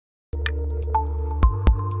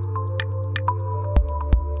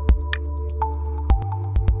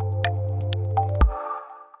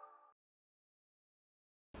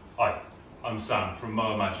I'm Sam from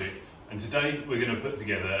Mower Magic, and today we're going to put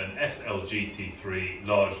together an SLGT3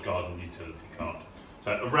 large garden utility cart.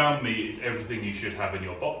 So around me is everything you should have in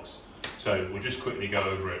your box, so we'll just quickly go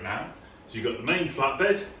over it now. So you've got the main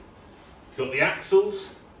flatbed, you've got the axles,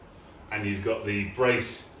 and you've got the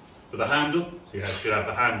brace for the handle, so you should have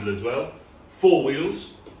the handle as well. 4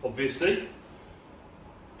 wheels, obviously,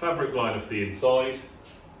 fabric liner for the inside,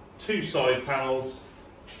 2 side panels,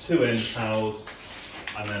 2 end panels,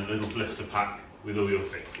 and then a little blister pack with all your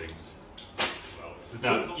fixings.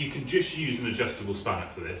 Now, you can just use an adjustable spanner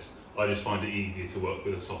for this. I just find it easier to work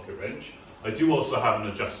with a socket wrench. I do also have an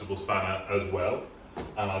adjustable spanner as well,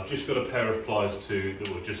 and I've just got a pair of pliers too that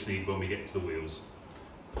we'll just need when we get to the wheels.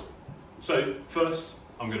 So first,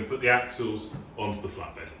 I'm going to put the axles onto the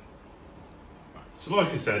flatbed. So like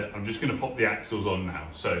I said, I'm just going to pop the axles on now.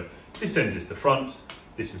 So this end is the front,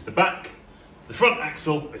 this is the back. The front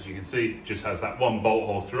axle, as you can see, just has that 1 bolt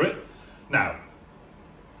hole through it. Now,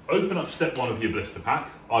 open up step 1 of your blister pack.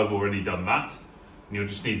 I've already done that. And you'll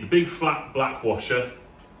just need the big flat black washer.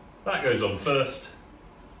 That goes on first.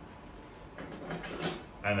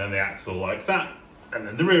 And then the axle like that. And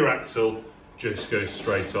then the rear axle just goes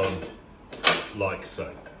straight on like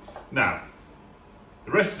so. Now,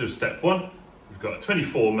 the rest of step 1, we've got a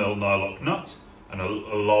 24mm nylock nut and a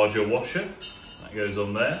larger washer. That goes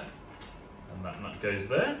on there. And that nut goes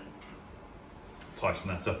there. Tighten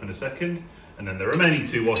that up in a second. And then the remaining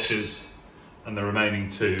 2 washers and the remaining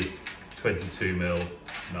 2 22mm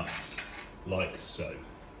nuts, like so.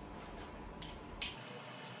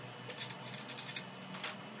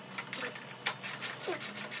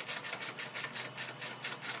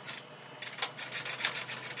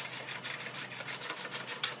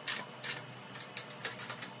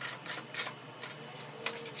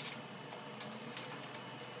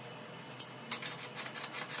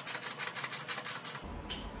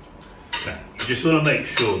 You just want to make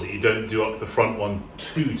sure that you don't do up the front one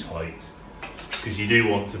too tight, because you do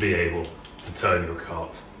want to be able to turn your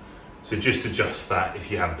cart. So just adjust that if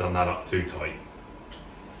you have done that up too tight.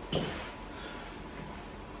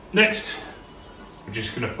 Next, we're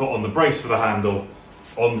just going to put on the brace for the handle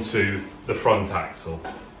onto the front axle.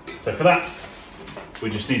 So for that, we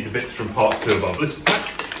just need the bits from part 2 of our blister pack.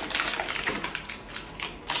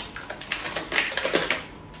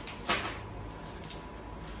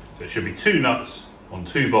 So it should be 2 nuts on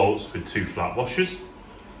 2 bolts with 2 flat washers.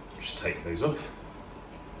 Just take those off.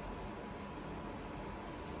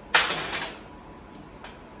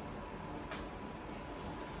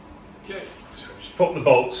 Okay, so just pop the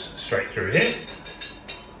bolts straight through here.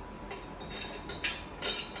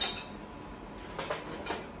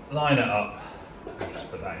 Line it up, and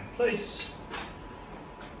just put that in place.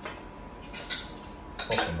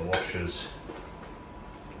 Pop on the washers.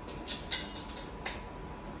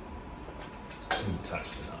 And attach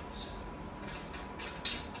the nuts.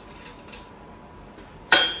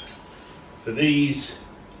 For these,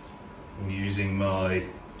 I'm using my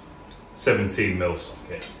 17mm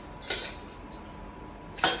socket.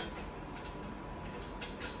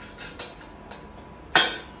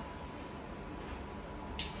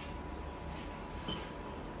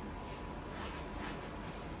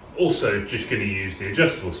 Also, just going to use the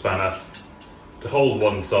adjustable spanner to hold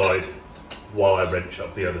one side while I wrench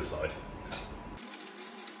up the other side.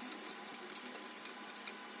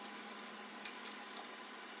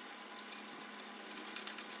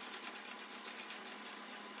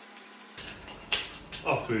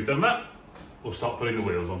 After we've done that, we'll start putting the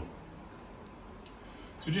wheels on.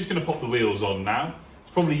 So we're just going to pop the wheels on now. It's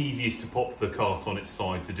probably easiest to pop the cart on its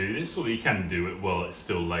side to do this, or you can do it while it's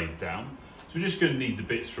still laid down. So we're just going to need the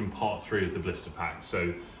bits from part 3 of the blister pack.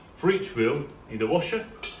 So for each wheel, you need a washer,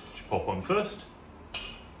 which you pop on first.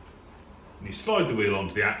 And you slide the wheel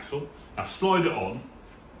onto the axle. Now slide it on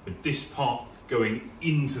with this part going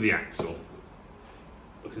into the axle,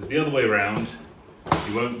 because the other way around,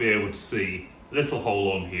 you won't be able to see a little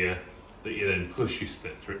hole on here that you then push your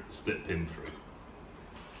split pin through.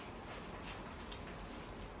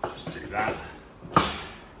 Just do that.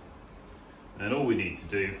 And then all we need to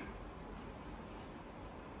do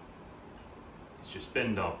is just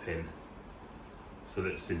bend our pin so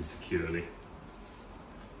that it's in securely.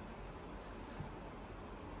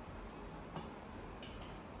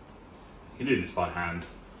 You can do this by hand,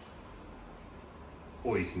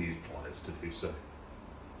 or you can use pliers to do so.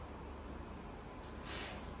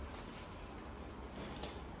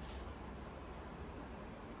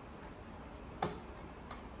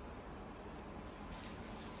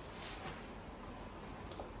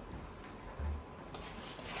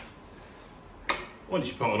 Once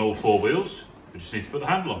you put on all 4 wheels, we just need to put the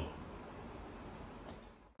handle on.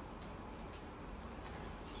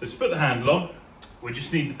 So to put the handle on, we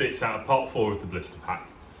just need the bits out of part 4 of the blister pack.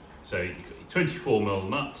 So you've got your 24mm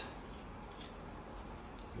nut,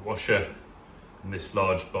 your washer, and this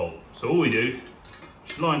large bolt. So all we do,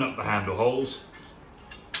 just line up the handle holes,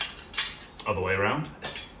 other way around.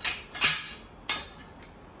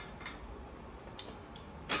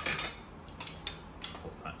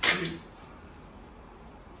 Pop that through.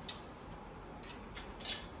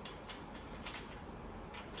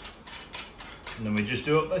 And then we just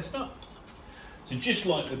do up this nut. So just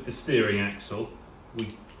like with the steering axle,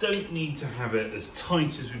 we don't need to have it as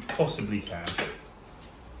tight as we possibly can,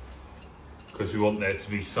 because we want there to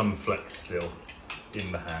be some flex still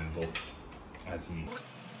in the handle as you.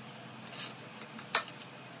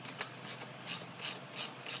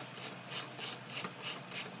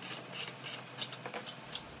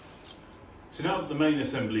 So now that the main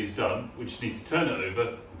assembly is done, we just need to turn it over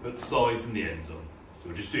and put the sides and the ends on. So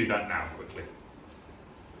we'll just do that now quickly.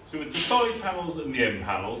 So with the side panels and the end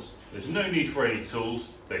panels, there's no need for any tools,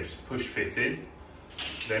 they just push fit in.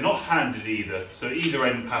 They're not handed either, so either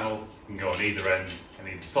end panel can go on either end and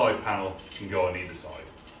either side panel can go on either side.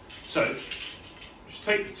 So just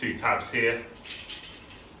take the 2 tabs here,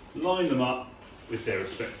 line them up with their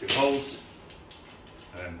respective holes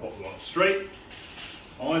and then pop them up straight.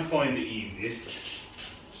 I find it easiest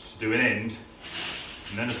just to do an end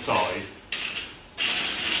and then a side,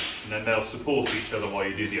 and then they'll support each other while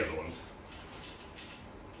you do the other ones.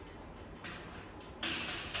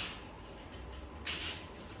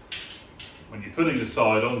 When you're putting the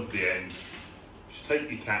side onto the end, just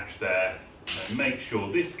take your catch there and make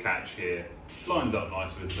sure this catch here lines up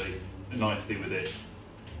nicely with it.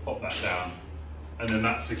 Pop that down, and then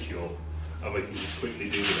that's secure, and we can just quickly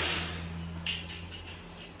do the rest.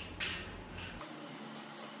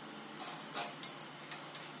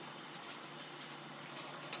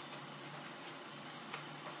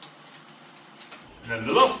 And then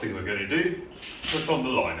the last thing we're going to do is put on the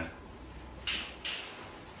liner.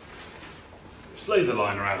 Just lay the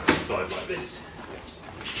liner out to the side like this.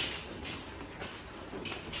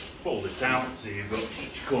 Fold it out so you've got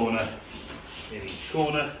each corner in each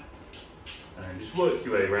corner. And then just work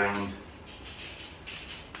your way around,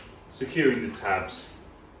 securing the tabs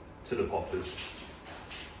to the poppers.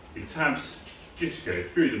 The tabs just go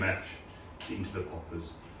through the mesh into the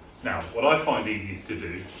poppers. Now, what I find easiest to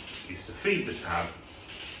do is to feed the tab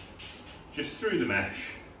just through the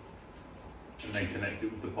mesh and then connect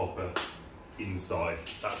it with the popper inside.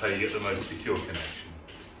 That's how you get the most secure connection.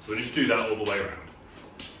 So we'll just do that all the way around.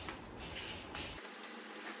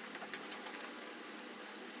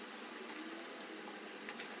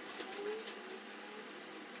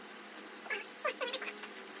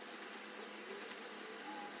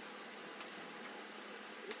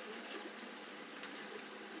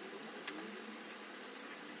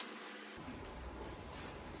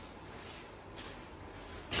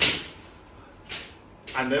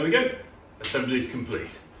 And there we go, assembly is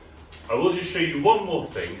complete. I will just show you one more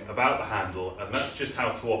thing about the handle, and that's just how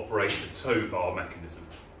to operate the tow bar mechanism.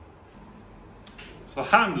 So the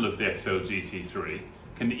handle of the SLGT3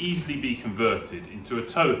 can easily be converted into a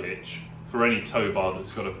tow hitch for any tow bar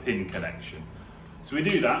that's got a pin connection. So we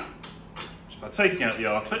do that just by taking out the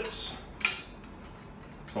R clips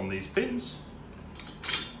from these pins,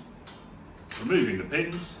 removing the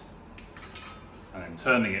pins, and then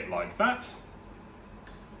turning it like that.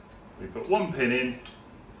 We put one pin in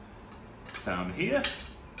down here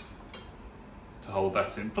to hold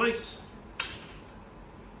that in place,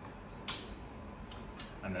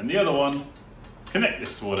 and then the other one, connect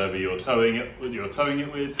this to whatever you're towing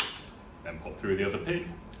it with, then pop through the other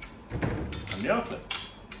pin and the R clip.